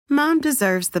Mom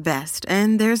deserves the best,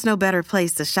 and there's no better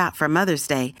place to shop for Mother's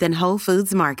Day than Whole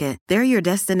Foods Market. They're your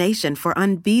destination for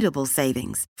unbeatable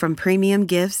savings, from premium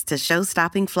gifts to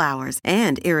show-stopping flowers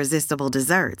and irresistible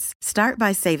desserts. Start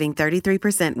by saving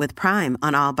 33% with Prime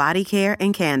on all body care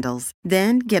and candles.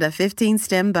 Then get a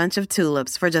 15-stem bunch of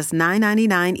tulips for just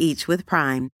 $9.99 each with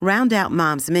Prime. Round out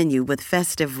Mom's menu with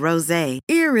festive rosé,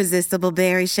 irresistible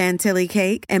berry chantilly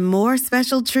cake, and more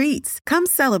special treats. Come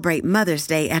celebrate Mother's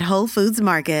Day at Whole Foods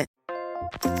Market.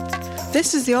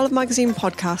 This is the Olive Magazine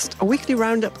podcast, a weekly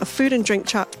roundup of food and drink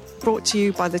chat brought to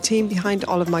you by the team behind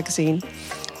Olive Magazine.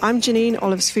 I'm Janine,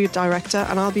 Olive's food director,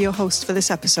 and I'll be your host for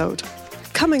this episode.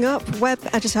 Coming up, web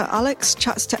editor Alex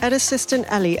chats to ed assistant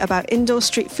Ellie about indoor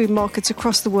street food markets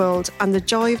across the world and the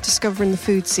joy of discovering the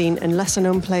food scene in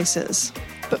lesser-known places.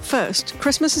 But first,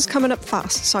 Christmas is coming up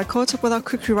fast, so I caught up with our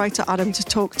cookery writer Adam to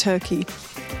talk turkey.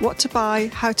 What to buy,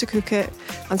 how to cook it,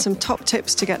 and some top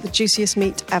tips to get the juiciest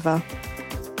meat ever.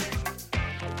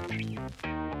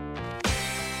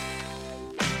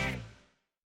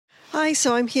 Hi,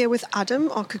 so I'm here with Adam,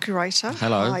 our cookery writer.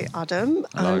 Hello. Hi, Adam.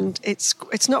 Hello. And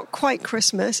it's not quite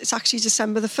Christmas. It's actually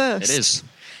December the 1st. It is.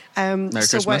 Merry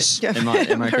Christmas. Yeah.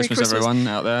 Merry Christmas, everyone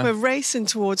out there. We're racing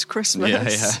towards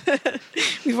Christmas. Yeah.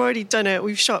 We've already done it.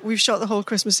 We've shot the whole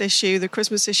Christmas issue. The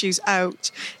Christmas issue's out,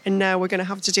 and now we're going to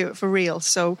have to do it for real.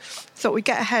 So thought we'd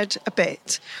get ahead a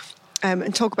bit.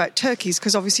 And talk about turkeys,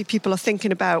 because obviously people are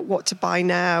thinking about what to buy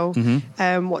now,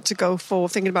 what to go for,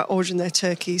 thinking about ordering their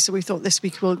turkey. So we thought this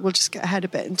week we'll just get ahead a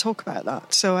bit and talk about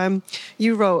that. So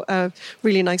you wrote a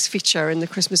really nice feature in the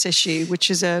Christmas issue, which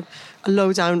is a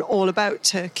lowdown all about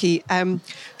turkey.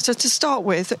 So to start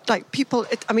with, like people,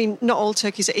 not all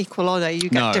turkeys are equal, are they?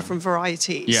 You get different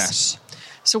varieties. Yes.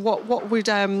 So what would...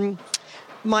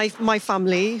 My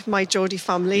family, my Geordie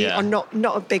family, are not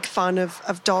a big fan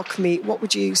of dark meat. What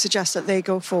would you suggest that they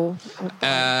go for?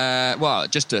 Well,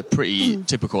 just a pretty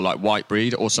typical white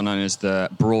breed, also known as the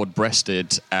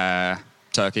broad-breasted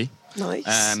turkey.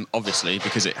 Nice. Obviously,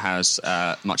 because it has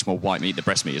much more white meat. The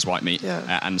breast meat is white meat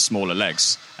and smaller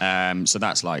legs. So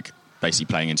that's basically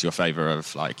playing into your favour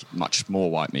of much more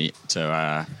white meat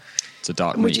to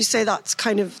dark meat. Would you say that's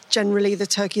kind of generally the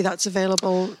turkey that's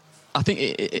available? I think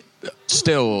it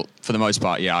still, for the most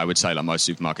part, I would say most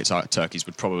supermarkets, turkeys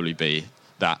would probably be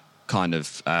that kind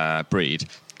of breed,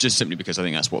 just simply because I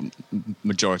think that's what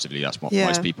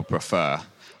most people prefer.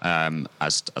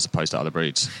 As opposed to other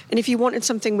breeds. And if you wanted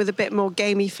something with a bit more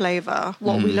gamey flavour,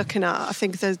 what are we looking at? I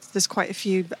think there's quite a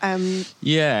few.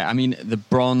 The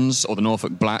bronze or the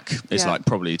Norfolk black is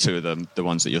probably two of the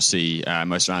ones that you'll see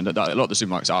most around. A lot of the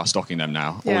supermarkets are stocking them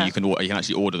now, or you can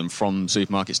actually order them from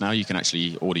supermarkets now. You can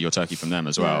actually order your turkey from them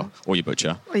as well, or your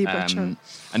butcher.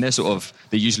 And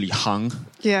they're usually hung,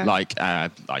 like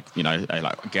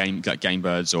game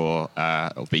birds or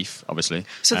beef, obviously.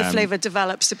 So the flavour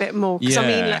develops a bit more.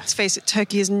 Because let's face it,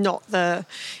 turkey is not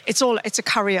it's a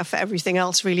carrier for everything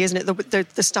else, really, isn't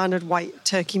it? The standard white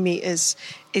turkey meat is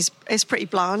pretty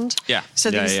bland. Yeah.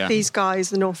 So these guys,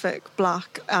 the Norfolk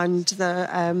black and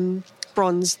the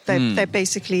bronze, they're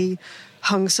basically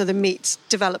hung, so the meat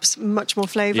develops much more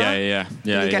flavour. Yeah.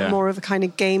 You get more of a kind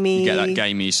of gamey... You get that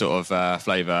gamey sort of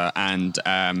flavour, and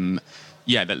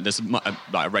there's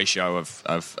a ratio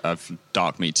of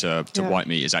dark meat to white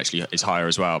meat is higher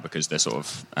as well, because they're sort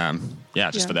of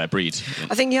for their breed.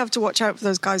 I think you have to watch out for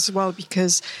those guys as well,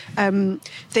 because a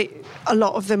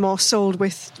lot of them are sold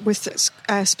with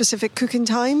specific cooking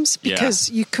times, because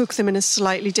you cook them in a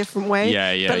slightly different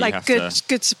way. But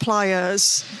good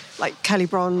suppliers like Kelly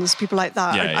Bronze, people like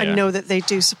that, I know that they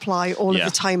do supply all of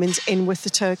the timings in with the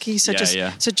turkey. So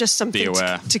just something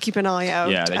to keep an eye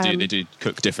out. Yeah, they do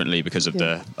cook differently because of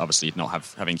the obviously not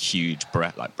having huge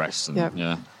breasts.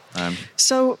 And,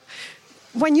 So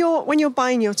when you're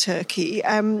buying your turkey,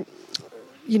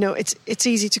 it's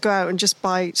easy to go out and just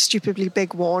buy stupidly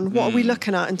big one. What are we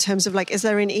looking at in terms of is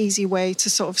there an easy way to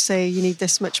sort of say you need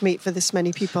this much meat for this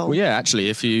many people? Well, actually,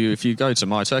 if you go to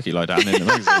my turkey lowdown in the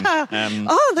magazine,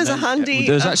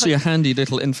 there's actually a handy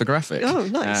little infographic. Oh,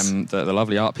 nice. That the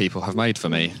lovely art people have made for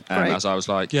me. As I was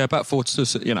about 4 to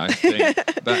 6,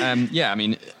 But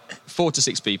 4 to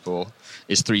 6 people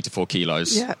is 3 to 4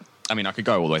 kilos. Yeah. I could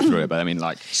go all the way through it, but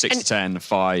 6 to 10,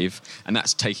 5, and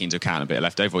that's taking into account a bit of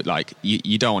leftover.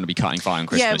 You don't want to be cutting fine on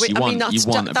Christmas.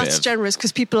 That's generous,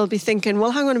 because people will be thinking,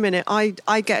 well, hang on a minute,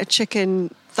 I get a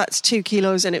chicken that's 2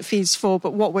 kilos and it feeds 4,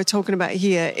 but what we're talking about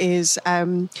here is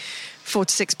 4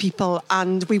 to 6 people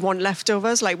and we want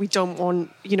leftovers. Like we don't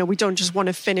just want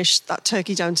to finish that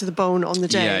turkey down to the bone on the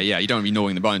day. Yeah. You don't want to be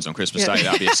gnawing the bones on Christmas Day.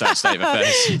 That'd be a sad state of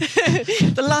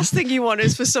affairs. The last thing you want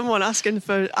is for someone asking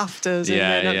for afters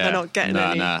and they're not getting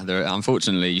any.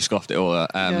 Unfortunately, you scoffed it all.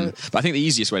 But I think the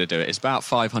easiest way to do it is about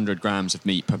 500 grams of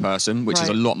meat per person, which is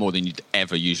a lot more than you'd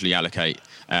ever usually allocate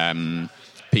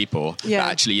people. But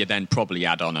actually, you then probably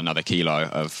add on another kilo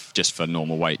of just for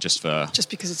normal weight, just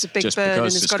because it's a big bird and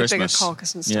it's got a bigger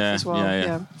carcass and stuff as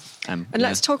well. And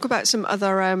let's talk about some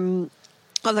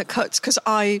other cuts, because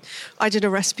I did a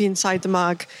recipe inside the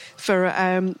mag for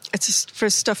for a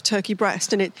stuffed turkey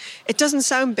breast, and it doesn't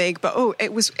sound big, but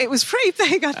it was pretty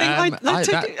big. I think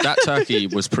that turkey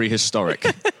was prehistoric.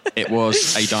 It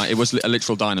was a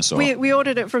literal dinosaur. We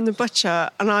ordered it from the butcher,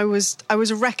 and I was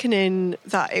reckoning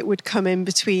that it would come in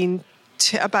between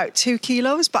about 2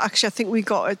 kilos, but actually I think we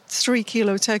got a 3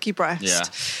 kilo turkey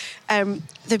breast.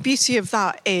 The beauty of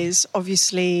that is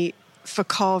obviously, for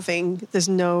carving, there's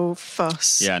no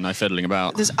fuss. Yeah, no fiddling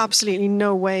about. There's absolutely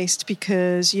no waste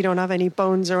because you don't have any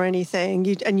bones or anything.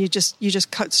 You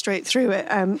just cut straight through it.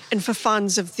 And for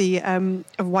fans of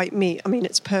of white meat, I mean,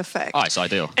 it's perfect. Oh, it's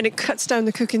ideal. And it cuts down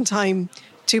the cooking time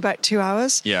to about 2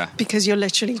 hours. Yeah. Because you're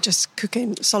literally just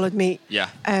cooking solid meat. Yeah.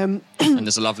 And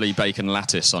there's a lovely bacon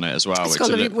lattice on it as well,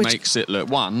 which makes it look,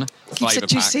 flavour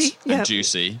packed and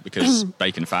juicy because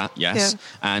bacon fat, yes.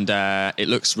 Yeah. And it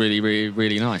looks really, really,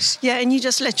 really nice. Yeah, and you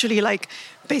just literally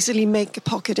basically make a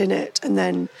pocket in it and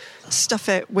then stuff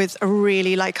it with a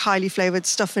really highly flavoured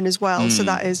stuffing as well. So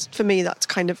that is, for me, that's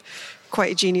kind of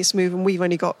quite a genius move. And we've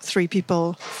only got 3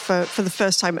 people for the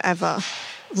first time ever.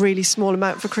 Really small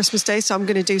amount for Christmas Day, so I'm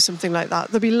going to do something like that.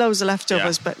 There'll be loads of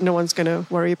leftovers, but no one's going to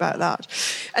worry about that.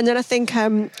 And then I think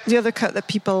the other cut that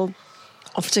people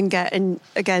often get in,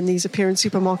 again, these appear in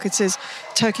supermarkets, is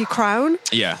turkey crown.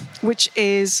 Yeah. Which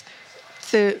is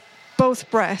both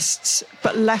breasts,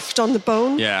 but left on the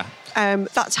bone. Yeah.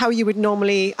 That's how you would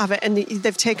normally have it, and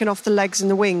they've taken off the legs and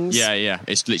the wings. Yeah.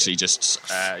 It's literally just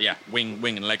wing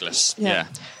and legless. Yeah.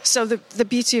 So the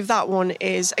beauty of that one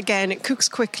is, again, it cooks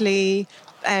quickly.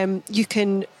 You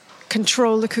can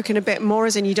control the cooking a bit more,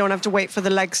 as in you don't have to wait for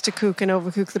the legs to cook and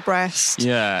overcook the breast.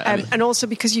 Yeah. And also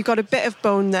because you've got a bit of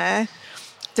bone there,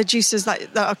 the juices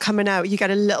that are coming out, you get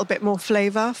a little bit more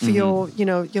flavour for your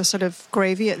sort of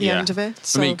gravy at the end of it.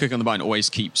 So, for me, cooking on the bone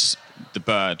always keeps the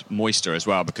bird moister as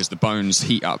well, because the bones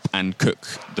heat up and cook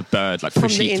the bird,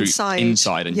 push heat through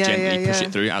inside and gently push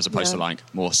it through, as opposed to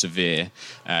more severe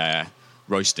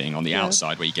roasting on the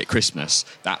outside where you get crispness.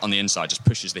 That on the inside just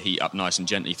pushes the heat up nice and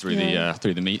gently through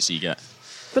the meat, so you get.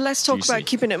 But let's talk about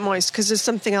keeping it moist, because there's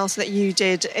something else that you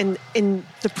did in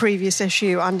the previous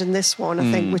issue and in this one,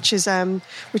 I think, which is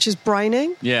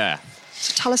brining. Yeah.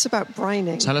 So tell us about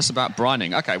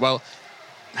brining. Okay, well,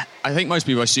 I think most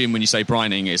people assume when you say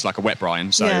brining, it's like a wet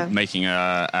brine, so making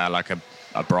a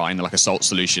brine, like a salt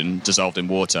solution dissolved in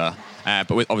water.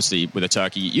 But obviously with a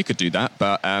turkey, you could do that,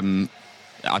 but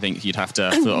I think you'd have to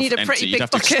need a pretty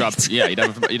big bucket. Scrub. Yeah,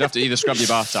 you'd have to either scrub your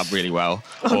bathtub really well,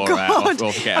 or get I've a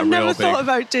real big. I've never thought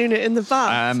about doing it in the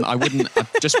bath. I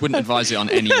just wouldn't advise it on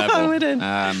any level. I wouldn't.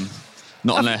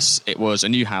 Not unless it was a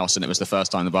new house and it was the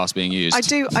first time the bath's being used.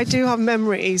 I do have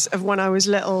memories of when I was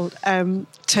little,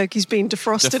 turkeys being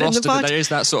defrosted in the bath. There is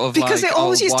that sort of because it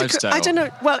always used to. Tale. I don't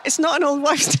know. Well, it's not an old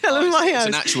wives' tale in my house.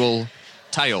 It's an actual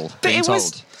tale but being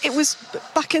told. It was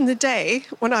back in the day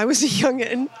when I was a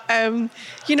young'un.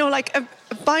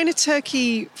 Buying a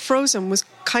turkey frozen was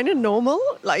kind of normal.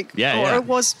 It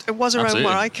was around Absolutely.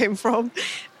 where I came from.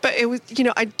 But it was,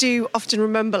 I do often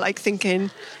remember thinking,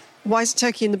 why is a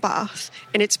turkey in the bath?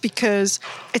 And it's because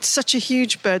it's such a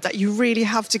huge bird that you really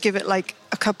have to give it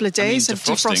a couple of days of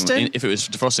defrosting. If it was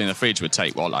defrosting in the fridge, would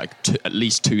take at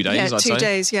least 2 days. I'd say 2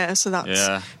 days. Yeah, so that's.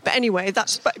 Yeah. But anyway,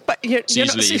 that's. But it's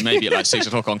usually maybe at 6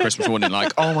 o'clock on Christmas morning,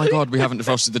 oh my God, we haven't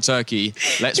defrosted the turkey.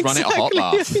 Let's run it a hot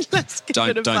bath. Let's give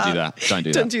it a bath. Do that.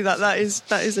 Don't do that.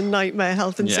 That is a nightmare,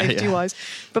 health and safety wise.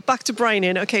 But back to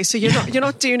brining. Okay, so you're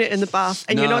not doing it in the bath,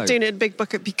 and you're not doing it in a big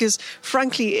bucket because,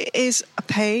 frankly, it is a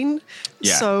pain.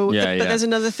 Yeah. But there's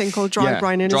another thing called dry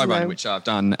brining. Dry brining, which I've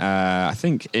done, I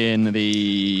think, in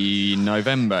the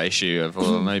November issue of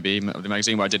maybe the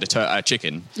magazine, where I did a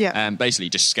chicken. Yeah. Basically,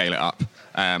 just scale it up.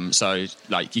 So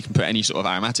you can put any sort of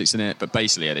aromatics in it, but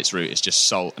basically at its root, it's just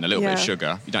salt and a little bit of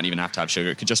sugar. You don't even have to have sugar;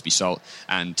 it could just be salt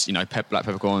and black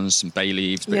peppercorns, some bay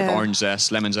leaves, a bit of orange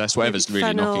zest, lemon zest, whatever's really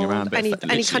fennel, knocking around.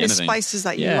 Any kind of spices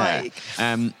that you like.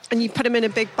 And you put them in a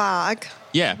big bag.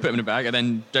 Yeah, put them in a bag and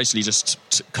then basically just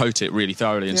coat it really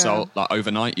thoroughly in salt,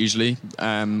 overnight usually.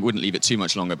 Wouldn't leave it too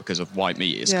much longer because of white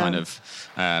meat. It's kind of,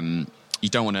 you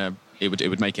don't want to it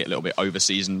would make it a little bit over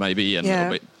seasoned maybe, and a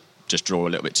little bit just draw a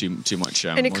little bit too much.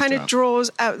 And it kind of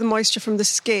draws out the moisture from the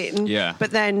skin. Yeah.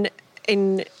 But then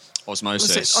in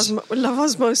osmosis,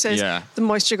 the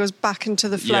moisture goes back into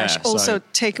the flesh. Yeah, also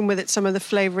taking with it some of the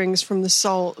flavourings from the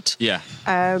salt. Yeah.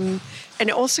 And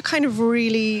it also kind of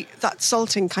really, that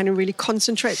salting kind of really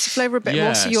concentrates the flavour a bit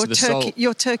more. So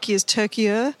your turkey is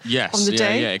turkeyier on the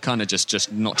day. Yeah, it kind of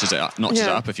just notches it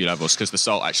up a few levels, because the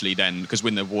salt actually then, because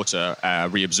when the water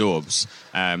reabsorbs,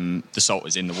 the salt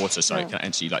is in the water, so it can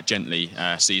actually like gently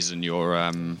season your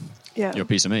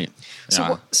piece of meat.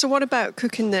 So what about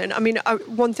cooking then? I mean,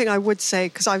 one thing I would say,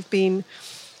 because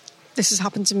this has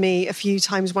happened to me a few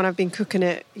times when I've been cooking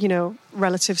at,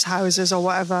 relatives' houses or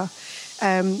whatever.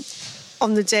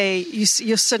 On the day,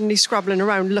 you're suddenly scrabbling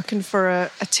around looking for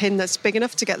a tin that's big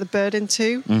enough to get the bird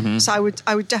into. Mm-hmm. So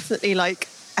I would definitely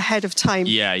ahead of time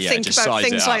think about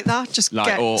things like that. Just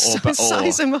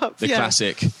size them up. The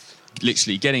classic.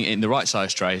 Literally getting it in the right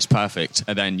size tray is perfect,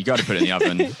 and then you got to put it in the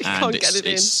oven, and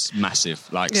it's massive.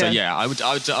 I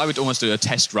would almost do a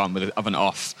test run with the oven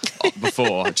off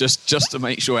before, just to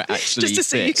make sure it actually just to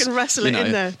see fits. You can wrestle it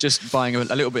in there. Just buying a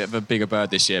little bit of a bigger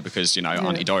bird this year because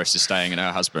Auntie Doris is staying and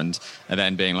her husband, and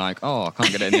then being like, oh, I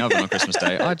can't get it in the oven on Christmas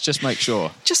Day. I'd just make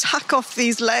sure. Just hack off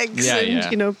these legs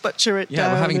and butcher it down.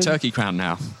 Yeah, we're having turkey crown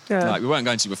now. Yeah. We weren't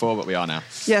going to before, but we are now.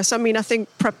 Yes, I mean, I think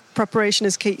preparation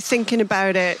is key. Thinking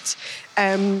about it.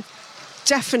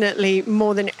 Definitely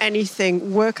more than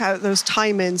anything, work out those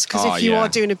timings, because if you are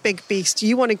doing a big beast,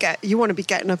 you want to be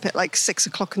getting up at 6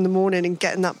 o'clock in the morning and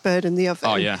getting that bird in the oven.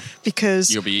 Oh yeah,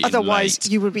 because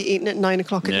otherwise you will be eating at 9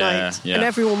 o'clock at night, and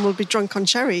everyone will be drunk on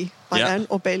sherry by then,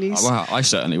 or Baileys. Well, I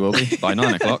certainly will be by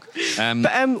 9 o'clock.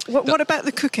 What about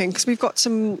the cooking? Because we've got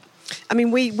some. I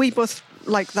mean, we both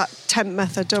like that temp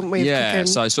method, don't we? Yeah,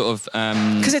 so sort of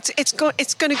because it's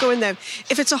going to go in there.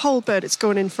 If it's a whole bird, it's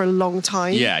going in for a long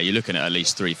time. Yeah, you're looking at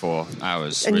least 3-4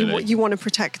 hours, and really. you want to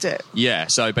protect it. Yeah,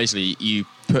 so basically you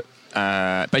put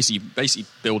basically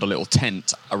build a little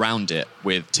tent around it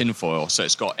with tinfoil, so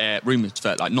it's got room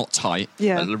for not tight,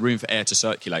 but room for air to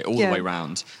circulate all the way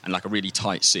around, and a really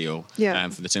tight seal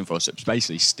for the tinfoil. So it's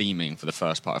basically steaming for the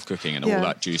first part of cooking, and all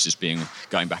that juice is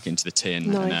going back into the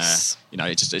tin. Nice. And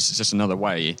it's just another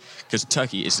way, because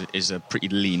turkey is a pretty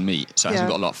lean meat, so it hasn't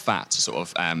got a lot of fat to sort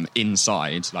of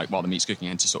inside, while the meat's cooking,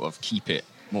 and to sort of keep it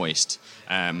moist.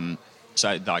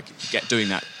 So, doing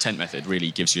that tent method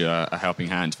really gives you a helping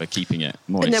hand for keeping it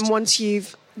moist. And then once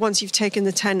you've taken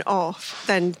the tent off,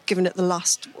 then giving it the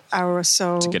last hour or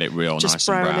so to get it real just nice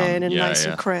browning and brown. Nice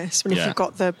and crisp. And if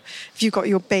you've got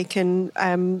your bacon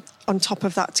on top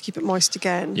of that to keep it moist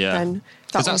again, then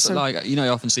that's also... you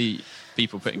often see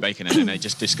people putting bacon in and they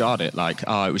just discard it. It was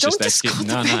don't just their skin.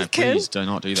 No, please do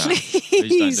not do that.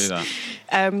 Please don't do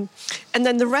that. And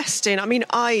then the resting. I mean,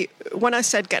 when I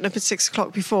said getting up at 6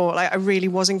 o'clock before, I really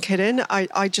wasn't kidding.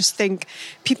 I just think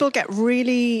people get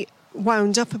really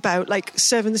wound up about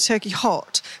serving the turkey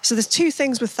hot. So there's two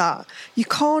things with that. You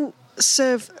can't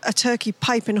serve a turkey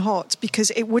piping hot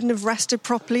because it wouldn't have rested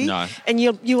properly. No. And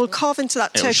you will carve into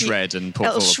that turkey. It'll shred and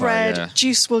it'll shred. Apart,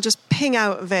 juice will just ping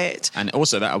out of it. And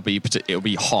also it'll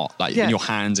be hot, in your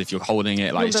hands if you're holding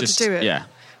it. It's just to do it. Yeah.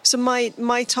 So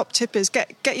my top tip is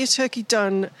get your turkey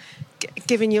done,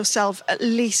 giving yourself at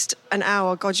least an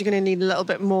hour. God, you're going to need a little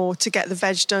bit more to get the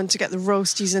veg done, to get the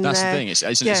roasties in there. That's the thing.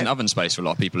 It's an oven space for a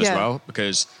lot of people as well,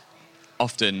 because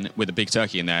often with a big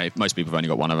turkey in there, most people have only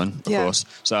got one oven, of course.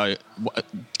 So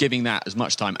giving that as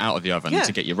much time out of the oven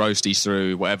to get your roasties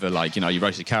through, whatever, your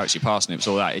roasted carrots, your parsnips,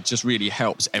 all that, it just really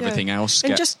helps everything else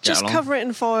and get just along. Cover it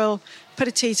in foil, put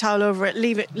a tea towel over it,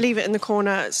 leave it in the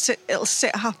corner. It'll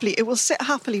sit happily. It will sit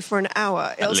happily for an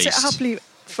hour. It'll sit happily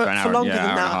for longer than that. Hour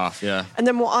and a half, yeah. And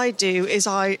then what I do is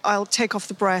I'll take off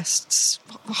the breasts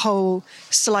whole,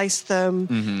 slice them,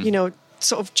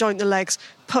 sort of joint the legs,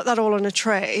 put that all on a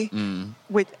tray and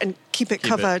keep it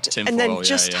covered, and then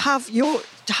just have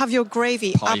your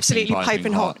gravy absolutely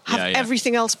piping hot. Have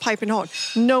everything else piping hot.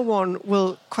 No one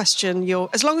will question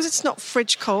as long as it's not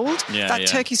fridge cold. That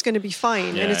turkey's going to be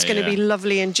fine, and it's going to be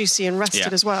lovely and juicy and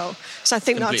rested as well. So I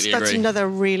think that's another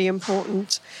really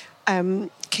important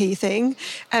key thing.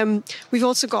 We've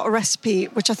also got a recipe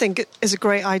which I think is a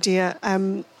great idea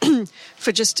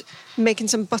for just making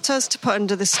some butters to put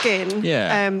under the skin,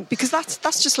 because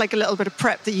that's just a little bit of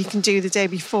prep that you can do the day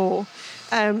before.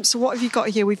 So what have you got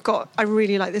here? I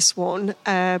really like this one.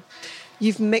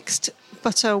 You've mixed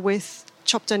butter with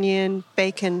chopped onion,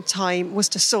 bacon, thyme,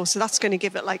 Worcester sauce, so that's going to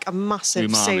give it a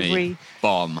massive umami savoury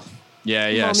bomb.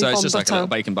 Yeah. So it's just like a little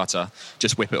bacon butter.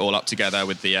 Just whip it all up together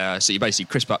with the. So you basically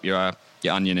crisp up your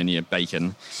onion and your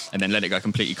bacon, and then let it go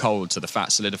completely cold so the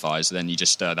fat solidifies. Then you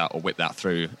just stir that or whip that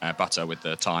through butter with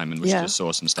the thyme and Worcestershire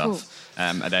sauce and stuff. Cool.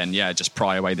 And then just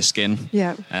pry away the skin.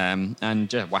 Yeah. And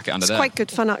whack it under there. It's quite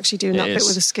good fun actually doing that bit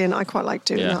with the skin. I quite like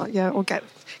doing that. Yeah. Or get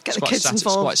the kids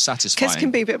involved. It's quite satisfying. Kids can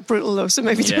be a bit brutal though, so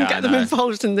maybe don't get them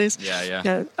involved in this.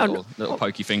 Yeah. Little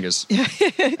pokey fingers. Yeah.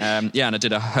 And I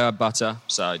did a herb butter,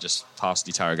 so just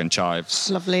parsley, tarragon, chives.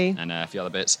 Lovely. And a few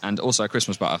other bits. And also a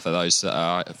Christmas butter for those that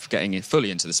are getting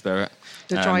fully into the spirit.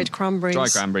 The dried cranberries.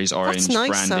 Dried cranberries, orange,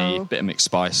 nice, brandy, bit of mixed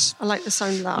spice. I like the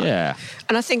sound of that. Yeah.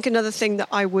 And I think another thing that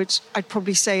I'd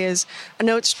probably say is, I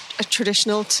know it's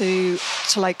traditional to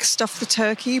like stuff the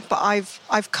turkey, but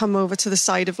I've come over to the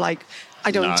side of like, I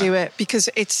don't do it because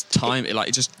it's time. It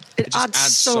just adds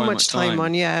so much time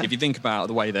on. Yeah. If you think about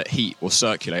the way that heat will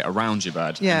circulate around your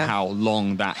bird and how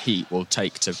long that heat will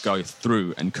take to go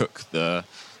through and cook the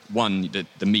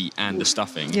meat and the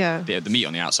stuffing. Yeah. The meat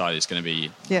on the outside is going to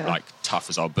be like tough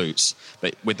as old boots,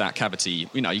 but with that cavity, you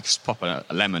can just pop a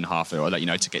lemon half it or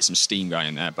to get some steam going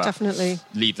in there. But definitely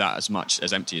leave that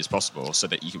as empty as possible so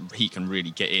that heat can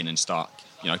really get in and start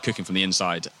cooking from the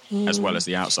inside as well as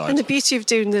the outside. And the beauty of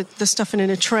doing the stuffing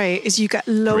in a tray is you get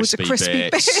loads of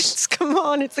crispy bits. Come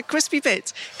on, it's the crispy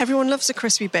bits. Everyone loves the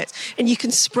crispy bits. And you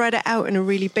can spread it out in a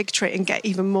really big tray and get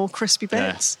even more crispy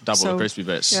bits. Yeah, double the crispy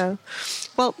bits. Yeah.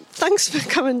 Well, thanks for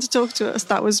coming to talk to us.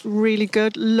 That was really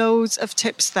good. Loads of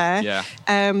tips there.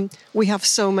 Yeah. We have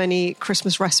so many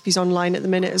Christmas recipes online at the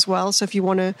minute as well. So if you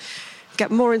want to get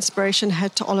more inspiration,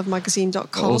 head to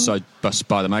olivemagazine.com. Also, just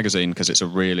buy the magazine because it's a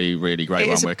really, really great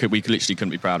one. We literally couldn't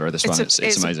be prouder of this one. It's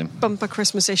amazing. It's a bumper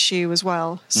Christmas issue as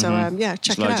well. So,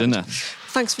 check it out. In there.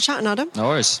 Thanks for chatting, Adam. No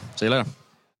worries. See you later.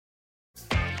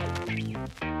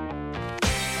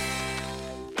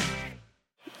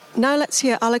 Now let's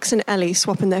hear Alex and Ellie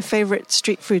swapping their favourite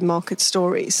street food market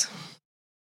stories.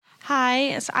 Hi,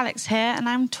 it's Alex here, and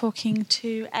I'm talking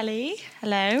to Ellie.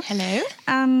 Hello. Hello.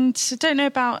 And I don't know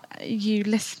about you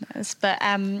listeners, but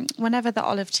whenever the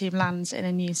Olive team lands in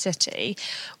a new city,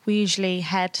 we usually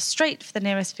head straight for the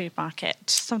nearest food market,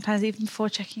 sometimes even before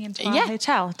checking into our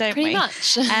hotel, don't we? Pretty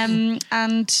much.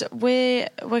 And we're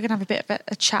going to have a bit of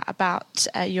a chat about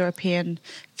European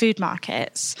food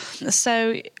markets.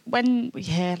 So when we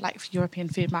hear like European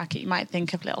food market, you might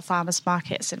think of little farmers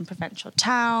markets in provincial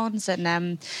towns, and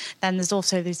then there's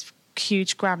also these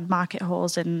huge grand market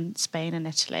halls in Spain and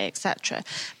Italy, etc.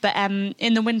 But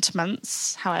in the winter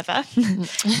months, however,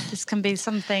 this can be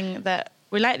something that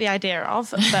we like the idea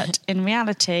of, but in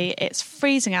reality, it's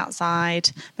freezing outside,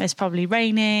 most probably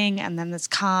raining, and then there's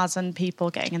cars and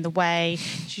people getting in the way.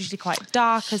 It's usually quite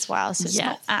dark as well, so it's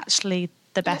not actually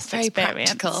the best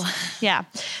experience. Practical. Yeah.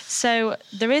 So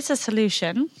there is a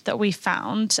solution that we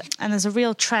found, and there's a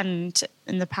real trend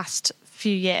in the past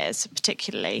few years,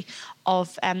 particularly,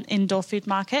 of indoor food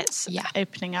markets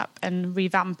opening up and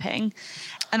revamping.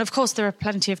 And of course, there are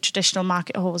plenty of traditional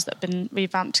market halls that have been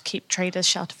revamped to keep traders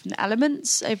sheltered from the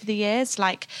elements over the years,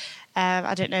 like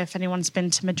I don't know if anyone's been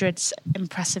to Madrid's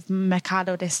impressive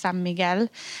Mercado de San Miguel.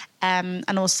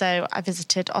 And also I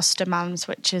visited Ostermalms,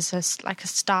 which is like a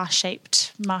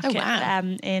star-shaped market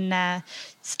in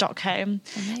Stockholm.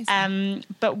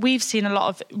 But we've seen a lot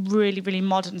of really, really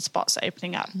modern spots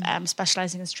opening up,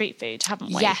 specialising in street food,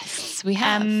 haven't we? Yes, we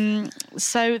have.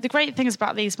 So the great things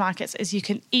about these markets is you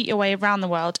can eat your way around the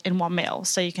world in one meal.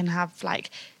 So you can have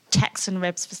like Texan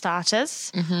ribs for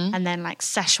starters, and then like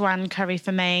Szechuan curry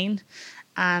for main,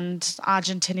 and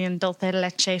Argentinian dulce de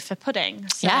leche for pudding.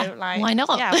 So why not?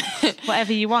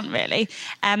 Whatever you want, really.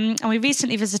 And we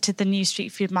recently visited the new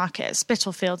street food market at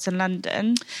Spitalfields in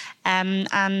London.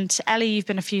 And Ellie, you've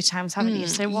been a few times, haven't you?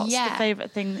 So what's the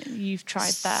favourite thing that you've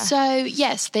tried there? So,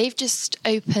 yes, they've just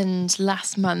opened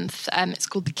last month. It's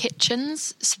called The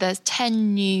Kitchens. So there's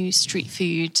 10 new street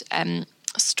food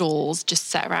stalls just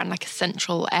set around like a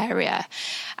central area,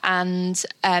 and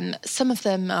some of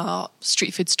them are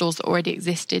street food stalls that already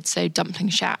existed, so Dumpling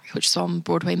Shack, which is on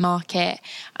Broadway Market,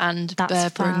 and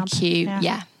Berber and Q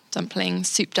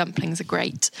soup dumplings are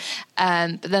great,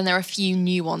 but then there are a few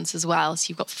new ones as well. So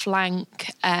you've got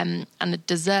Flank and a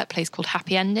dessert place called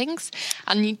Happy Endings,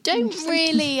 and you don't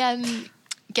really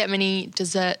get many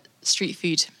dessert street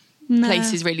food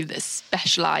places really that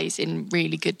specialise in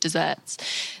really good desserts.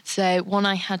 So one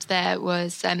I had there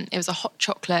was, it was a hot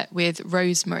chocolate with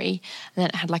rosemary, and then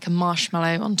it had like a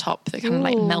marshmallow on top that kind of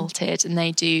like melted, and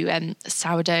they do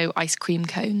sourdough ice cream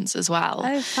cones as well.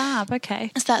 Oh, fab,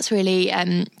 okay. So that's really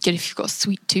good if you've got a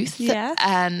sweet tooth. Yeah.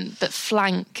 But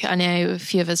flank, I know a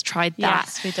few of us tried that.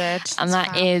 Yes, we did. And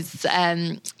that is,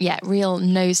 real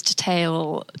nose to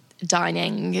tail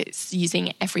dining. It's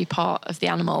using every part of the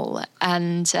animal.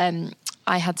 And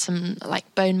I had some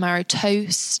like bone marrow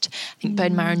toast, I think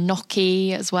bone marrow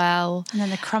gnocchi as well. And then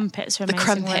the crumpets were amazing, the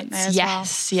crumpets, weren't they, as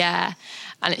yes, well? yeah.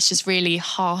 And it's just really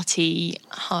hearty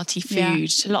food. Yeah.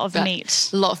 A lot of meat.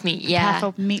 A lot of meat, yeah.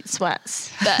 Powerful meat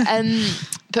sweats.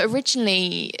 But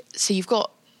originally, so you've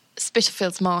got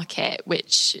Spitalfields Market,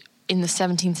 which in the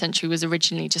 17th century was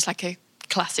originally just like a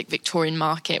classic Victorian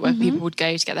market where people would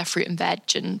go to get their fruit and veg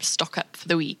and stock up for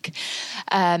the week.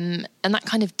 And that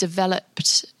kind of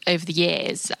developed over the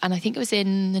years. And I think it was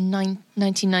in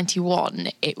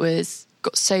 1991, it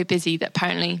got so busy that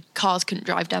apparently cars couldn't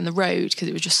drive down the road because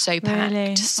it was just so packed.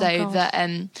 Really?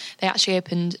 That they actually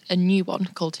opened a new one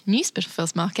called New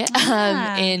Spitalfields Market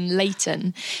in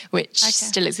Leighton, which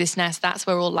still exists now. So that's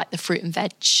where all like the fruit and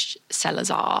veg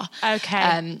sellers are.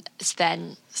 Okay. So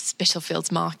then Spitalfields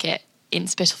Market in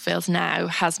Spitalfields now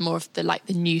has more of the like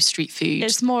the new street food.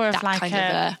 It's more of that like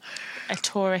kind a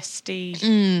touristy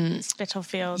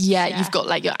Spitalfields. Yeah, you've got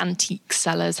like your antique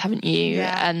sellers, haven't you?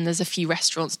 Yeah. And there's a few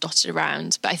restaurants dotted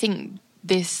around. But I think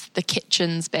the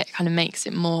kitchens bit kind of makes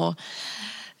it more,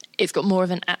 it's got more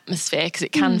of an atmosphere because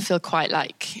it can feel quite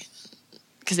like,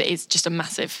 because it is just a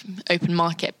massive open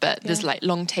market, but there's like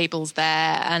long tables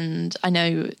there. And I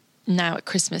know now at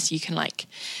Christmas you can like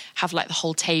have like the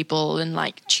whole table and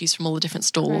like choose from all the different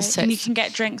stalls. Right. So and you can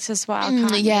get drinks as well,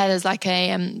 can't you? Yeah, there's like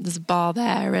there's a bar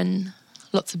there and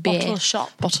lots of beer. Bottle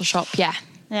shop, yeah.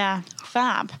 Yeah,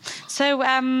 fab.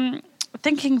 So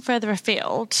thinking further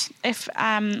afield, if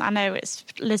I know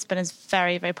Lisbon is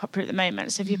very, very popular at the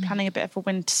moment, so if you're planning a bit of a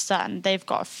winter sun, they've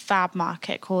got a fab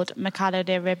market called Mercado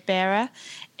de Ribeira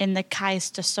in the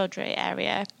Cais de Sodré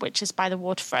area, which is by the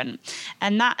waterfront.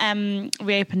 And that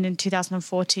reopened in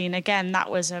 2014. Again,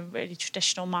 that was a really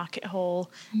traditional market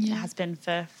hall. Yeah. It has been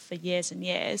for years and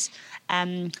years.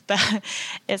 But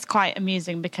it's quite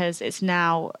amusing because it's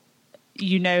now,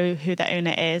 you know who the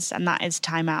owner is, and that is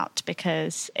Time Out,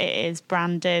 because it is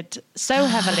branded so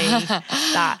heavily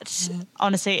that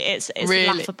honestly it's really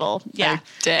laughable. Yeah. Oh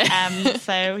dear.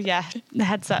 So yeah,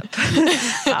 heads up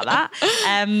about that.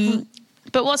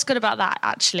 But what's good about that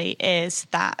actually is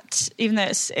that even though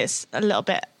it's a little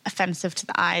bit offensive to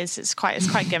the eyes, it's quite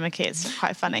gimmicky, it's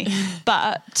quite funny,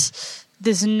 but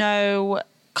there's no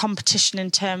competition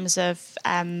in terms of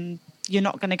you're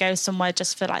not going to go somewhere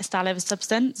just for like style over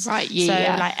substance. Right, So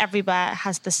like everywhere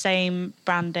has the same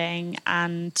branding,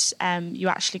 and you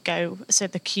actually go, so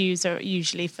the queues are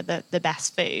usually for the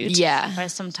best food. Yeah.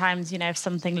 Whereas sometimes, if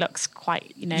something looks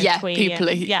quite, twee. People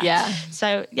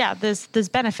So there's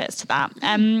benefits to that.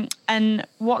 And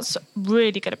what's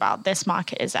really good about this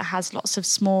market is it has lots of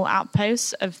small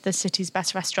outposts of the city's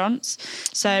best restaurants.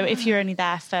 So if you're only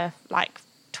there for like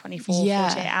 24,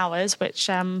 48 hours, which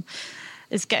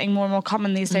is getting more and more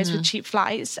common these days with cheap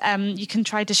flights, you can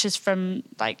try dishes from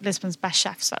like Lisbon's best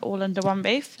chefs, like all under one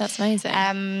roof. That's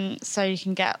amazing. So you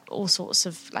can get all sorts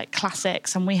of like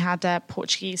classics, and we had a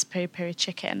Portuguese peri-peri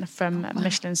chicken from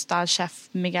Michelin star chef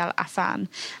Miguel Afan,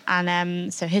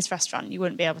 and so his restaurant you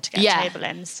wouldn't be able to get a table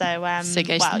in, so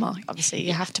obviously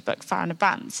you have to book far in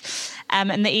advance,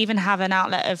 and they even have an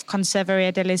outlet of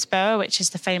Conservaria de Lisboa, which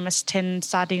is the famous tin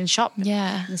sardine shop in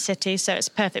the city, so it's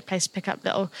a perfect place to pick up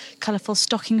little colourful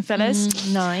stocking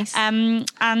fillers. Nice.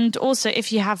 And also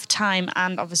if you have time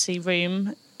and obviously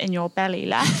room in your belly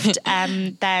left,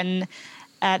 then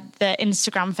the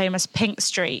Instagram famous Pink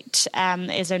Street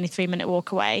is only 3-minute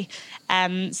walk away.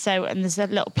 And there's a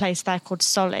little place there called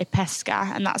Sol e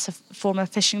Pesca, and that's a former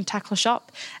fishing tackle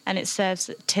shop, and it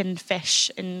serves tinned fish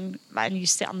and you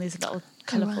sit on these little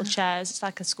colourful chairs. It's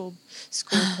like a school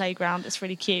playground. It's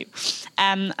really cute.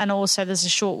 And also there's a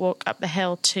short walk up the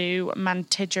hill to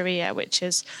Mantigeria, which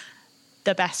is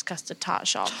the best custard tart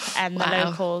shop, and the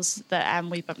locals that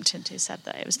we bumped into said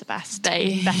that it was the best,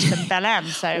 better than Bel-Em.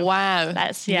 So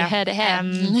you heard it here.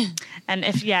 And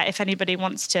if anybody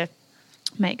wants to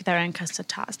make their own custard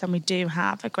tarts, then we do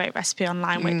have a great recipe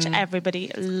online which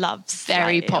everybody loves.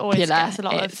 Very popular. It gets a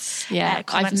lot of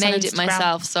I've made it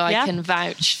myself, so I can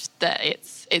vouch that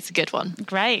it's a good one.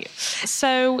 Great.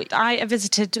 So I have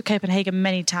visited Copenhagen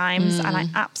many times and I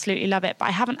absolutely love it, but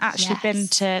I haven't actually been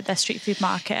to their street food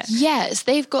market. Yes,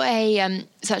 they've got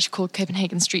it's actually called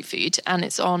Copenhagen Street Food, and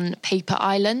it's on Paper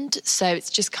Island. So it's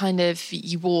just kind of,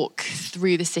 you walk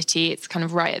through the city, it's kind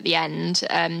of right at the end,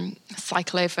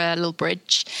 cycle over a little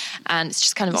bridge, and it's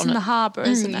just kind of it's in the harbour,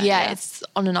 isn't it? Yeah, it's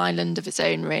on an island of its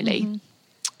own, really. Mm-hmm.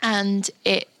 And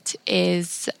it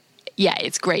is... Yeah,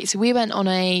 it's great. So we went on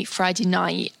a Friday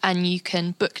night and you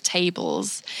can book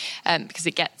tables because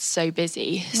it gets so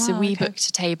busy. Wow, so we booked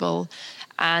a table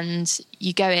and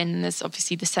you go in and there's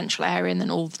obviously the central area and then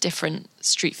all the different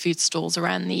street food stalls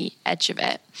around the edge of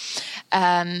it.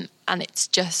 And it's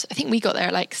just, I think we got there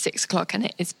at like 6:00 and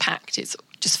it is packed. It's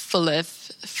just full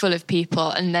of people,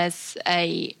 and there's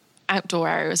a outdoor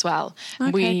area as well.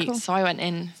 Okay, cool. So I went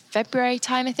in February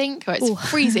time, I think, where it's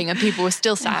freezing and people were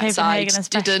still sat outside. So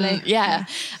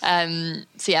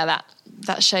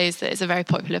that shows that it's a very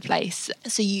popular place.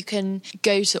 So you can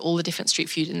go to all the different street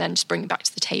food and then just bring it back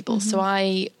to the table. Mm-hmm. So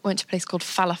I went to a place called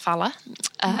Falafala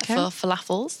for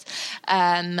falafels,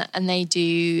 and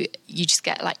you just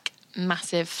get like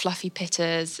massive fluffy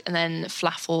pittas and then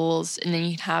falafels, and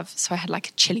then so I had like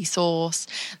a chili sauce.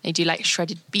 They do like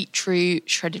shredded beetroot,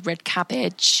 shredded red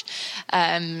cabbage.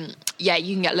 You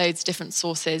can get loads of different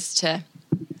sauces to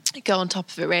go on top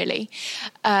of it, really.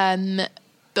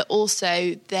 But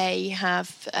also they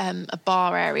have a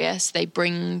bar area, so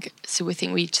we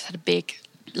think we just had big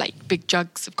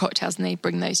jugs of cocktails and they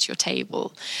bring those to your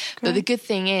table. Great. But the good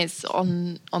thing is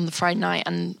on the Friday night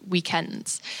and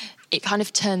weekends, it kind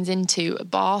of turns into a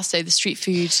bar. So the street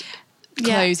food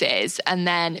closes and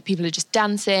then people are just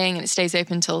dancing and it stays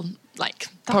open until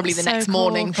probably the next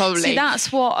morning. Probably. See,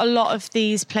 that's what a lot of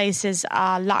these places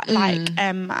are like.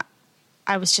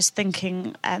 I was just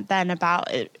thinking then about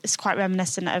it's quite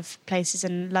reminiscent of places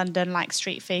in London like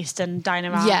Street Feast and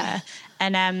Dinerama. Yeah.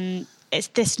 And it's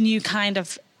this new kind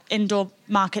of indoor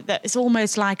market that is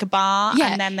almost like a bar,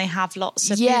 and then they have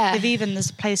lots of there's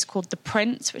a place called The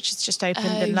Prince which has just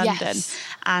opened in London,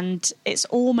 and it's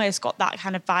almost got that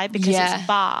kind of vibe because it's a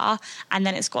bar and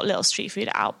then it's got little street food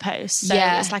outposts, so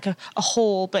it's like a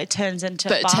hall but it turns into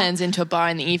a bar. It turns into a bar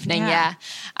in the evening.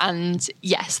 And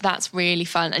yes, that's really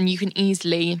fun, and you could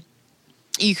easily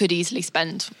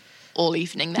spend all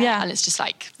evening there, and it's just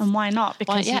like, and why not,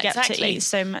 because you get to eat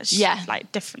so much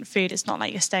like different food. It's not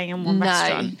like you're staying in one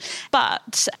restaurant.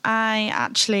 But I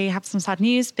actually have some sad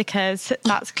news because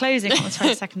that's closing on the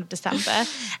 22nd of December,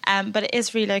 but it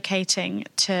is relocating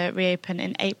to reopen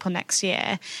in April next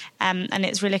year, and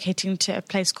it's relocating to a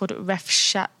place called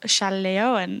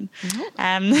Refshaleoen.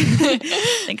 I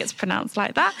think it's pronounced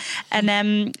like that,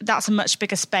 and that's a much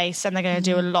bigger space and they're going to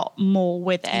do a lot more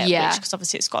with it, because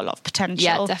obviously it's got a lot of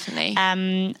potential. Definitely.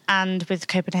 And with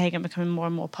Copenhagen becoming more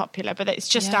and more popular, but it's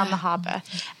just down the harbour.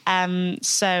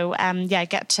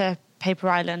 Get to Paper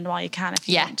Island while you can if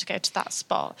you want to go to that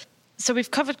spot. So we've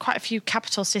covered quite a few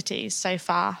capital cities so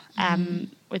far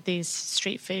with these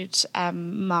street food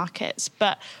markets.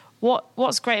 But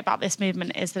what's great about this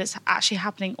movement is that it's actually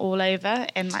happening all over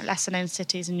in like lesser known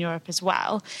cities in Europe as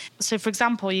well. So for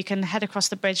example, you can head across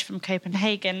the bridge from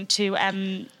Copenhagen to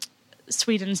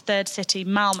Sweden's third city,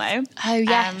 Malmo. Oh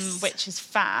yes, which is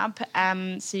fab.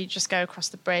 So you just go across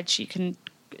the bridge. You can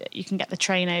get the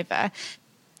train over,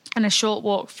 and a short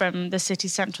walk from the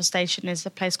city's central station is a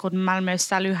place called Malmö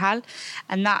Saluhall,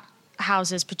 and that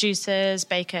houses producers,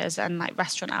 bakers, and like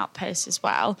restaurant outposts as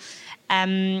well.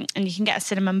 And you can get a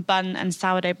cinnamon bun and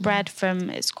sourdough bread from,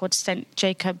 it's called St.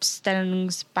 Jacob's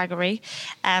Stellungsbageri.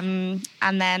 And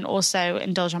then also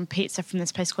indulge on pizza from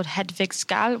this place called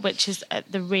Hedvigsgall, which is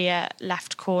at the rear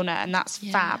left corner. And that's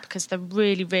fab because they're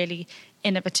really, really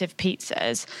innovative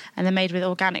pizzas, and they're made with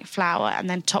organic flour and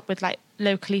then topped with like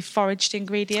locally foraged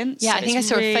ingredients. Yeah, so I think I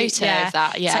saw a photo of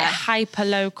that. Yeah, it's like hyper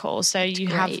local. So you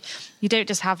don't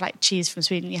just have like cheese from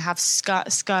Sweden. You have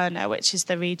Skåne, which is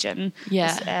the region,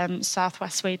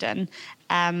 southwest Sweden.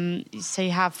 So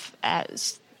you have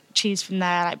cheese from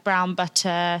there, like brown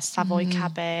butter, Savoy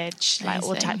cabbage, like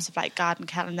all types of like garden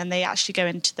kale, and then they actually go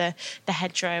into the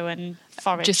hedgerow and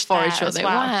forage as well.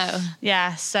 Wow.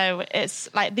 Yeah, so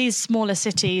it's like these smaller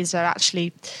cities are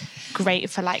actually great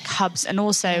for like hubs, and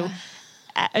also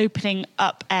opening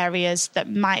up areas that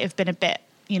might have been a bit,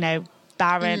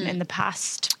 barren in the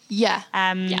past.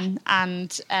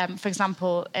 And for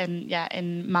example,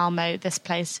 in Malmo, this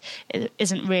place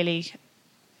isn't really.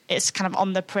 It's kind of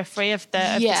on the periphery of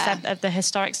the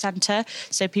historic centre,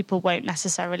 so people won't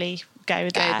necessarily go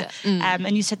there.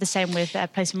 And you said the same with a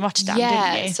place in Rotterdam,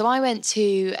 didn't you? So I went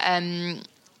to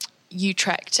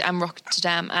Utrecht and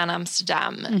Rotterdam and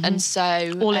Amsterdam. And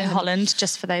so... All in Holland,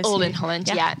 just for those. All in Holland,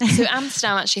 yeah. So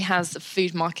Amsterdam actually has a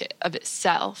food market of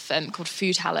itself called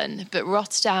Foodhallen, but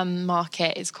Rotterdam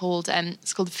market is called,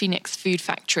 it's called the Phoenix Food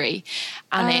Factory.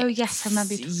 And yes, I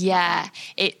remember. Yeah,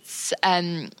 it's...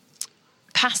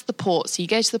 past the port, so you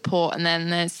go to the port and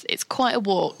then it's quite a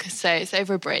walk, so it's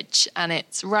over a bridge and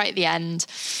it's right at the end,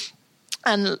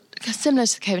 and similar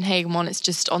to the Copenhagen one, it's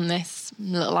just on this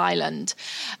little island,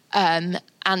 and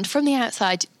from the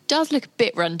outside it does look a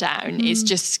bit run down. It's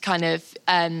just kind of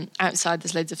outside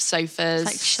there's loads of sofas,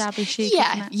 it's like shabby chic,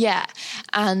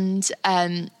 and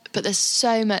but there's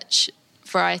so much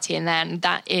variety in there, and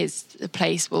that is the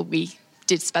place where we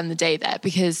did spend the day there,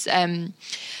 because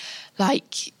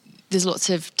there's lots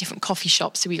of different coffee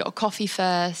shops. So we got a coffee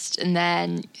first, and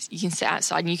then you can sit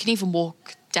outside, and you can even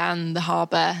walk down the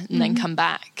harbour and then come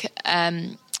back.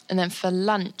 And then for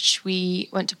lunch, we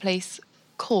went to a place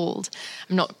called...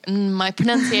 my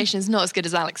pronunciation is not as good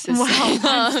as Alex's.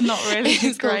 Wow, not really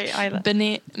great either.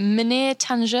 Meneer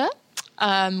Tanger.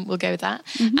 We'll go with that.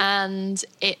 And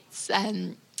it's...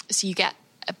 so you get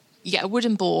a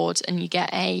wooden board, and you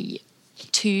get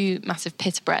 2 massive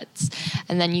pita breads,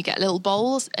 and then you get little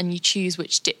bowls and you choose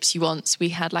which dips you want. So we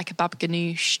had like a baba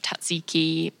ganoush,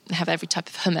 tzatziki, they have every type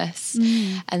of hummus,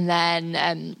 and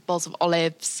then bowls of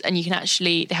olives, and you can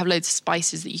actually, they have loads of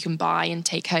spices that you can buy and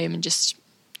take home and just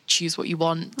choose what you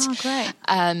want. Oh, great.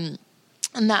 And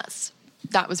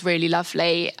that was really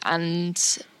lovely. And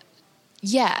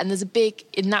yeah, and there's a big,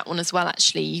 in that one as well,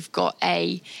 actually, you've got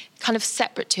a kind of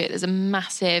separate to it, there's a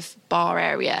massive bar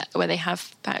area where they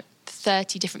have about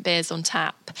 30 different beers on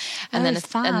tap, and then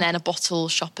a bottle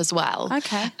shop as well.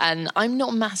 Okay. And I'm not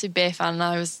a massive beer fan,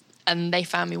 and they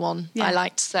found me one I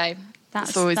liked, so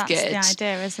that's always good. That's the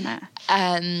idea, isn't it?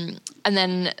 And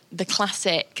then the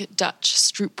classic Dutch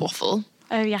stroopwafel.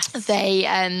 Oh, yes. They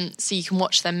so you can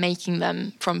watch them making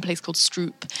them from a place called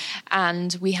Stroop,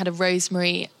 and we had a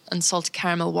rosemary and salted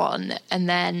caramel one, and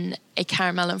then a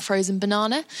caramel and frozen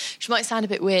banana, which might sound a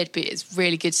bit weird, but it's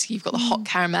really good. So you've got the hot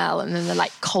caramel and then the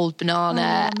like cold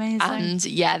banana, and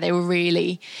they were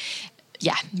really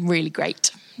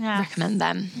great. Yeah. Recommend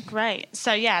them. Great.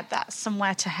 So yeah, that's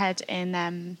somewhere to head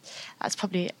in. That's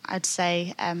probably, I'd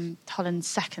say, Holland's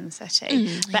second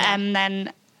city. But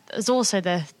then there's also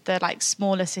the like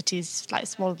smaller cities, like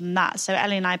smaller than that. So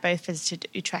Ellie and I both visited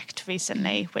Utrecht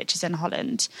recently, which is in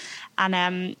Holland,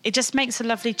 and it just makes a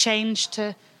lovely change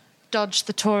to dodge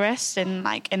the tourists in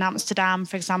Amsterdam,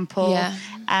 for example. Yeah.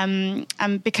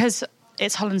 And because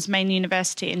it's Holland's main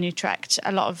university in Utrecht,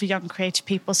 a lot of young creative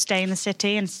people stay in the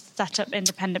city and set up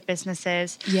independent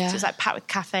businesses. Yeah. So it's like packed with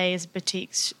cafes,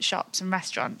 boutiques, shops and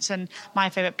restaurants. And my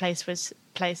favourite place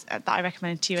that I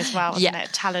recommended to you as well, wasn't it?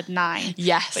 Tallard 9.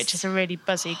 Yes. Which is a really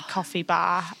buzzy coffee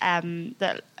bar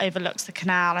that overlooks the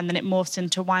canal, and then it morphs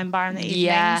into a wine bar in the evenings.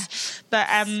 Yeah. But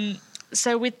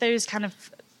so with those kind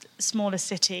of smaller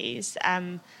cities,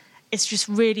 it's just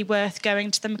really worth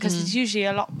going to them because there's usually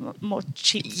a lot more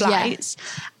cheap flights,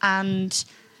 and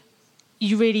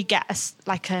you really get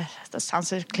that sounds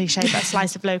so cliche, but a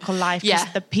slice of local life.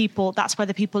 Because the people, that's where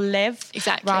the people live,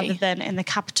 exactly, rather than in the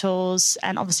capitals.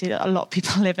 And obviously, a lot of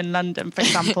people live in London, for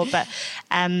example, but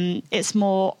it's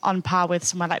more on par with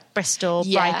somewhere like Bristol,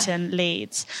 Brighton,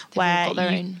 Leeds, where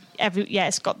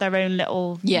it's got their own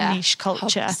little niche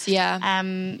culture. Hubs,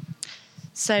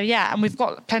 So yeah, and we've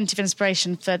got plenty of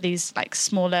inspiration for these like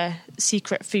smaller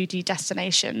secret foodie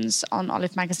destinations on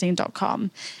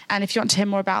olivemagazine.com. And if you want to hear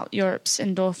more about Europe's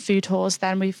indoor food halls,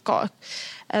 then we've got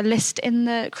a list in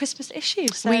the Christmas issue.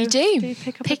 So we do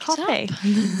pick up a copy.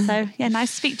 So yeah,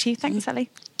 nice to speak to you. Thanks, Ellie.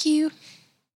 Thank you.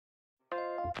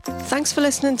 Thanks for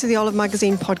listening to the Olive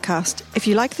Magazine podcast. If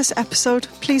you like this episode,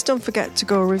 please don't forget to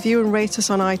go review and rate us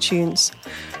on iTunes.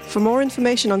 For more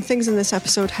information on things in this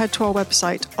episode, head to our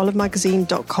website,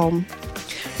 olivemagazine.com.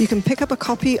 You can pick up a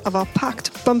copy of our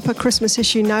packed bumper Christmas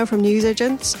issue now from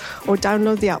newsagents, or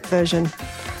download the app version.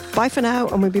 Bye for now,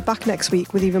 and we'll be back next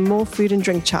week with even more food and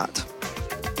drink chat.